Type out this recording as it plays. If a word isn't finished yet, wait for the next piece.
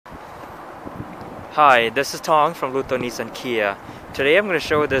Hi, this is Tong from Nissan Kia. Today I'm going to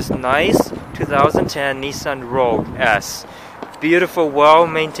show this nice 2010 Nissan Rogue S. Beautiful,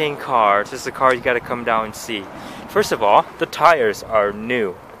 well-maintained car. This is a car you got to come down and see. First of all, the tires are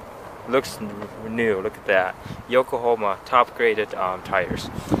new. Looks new. Look at that. Yokohama top-graded tires.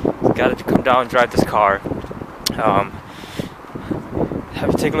 You got to come down and drive this car. Have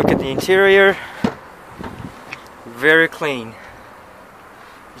a take a look at the interior. Very clean.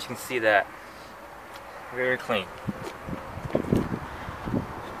 As you can see that. Very clean.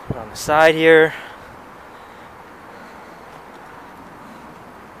 Put on the side here.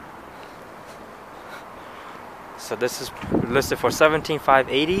 So this is listed for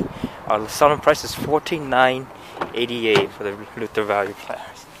 $17,580. Our selling price is $14,988 for the Luther value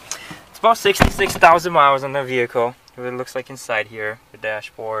class. It's about 66,000 miles on the vehicle. What it looks like inside here. The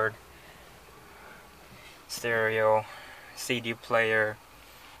dashboard, stereo, CD player,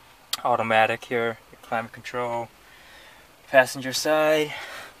 automatic here, climate control, passenger side,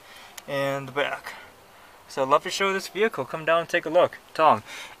 and the back. So I'd love to show this vehicle. Come down and take a look. Tong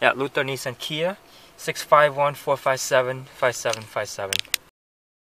at Luther Nissan Kia, 651-457-5757.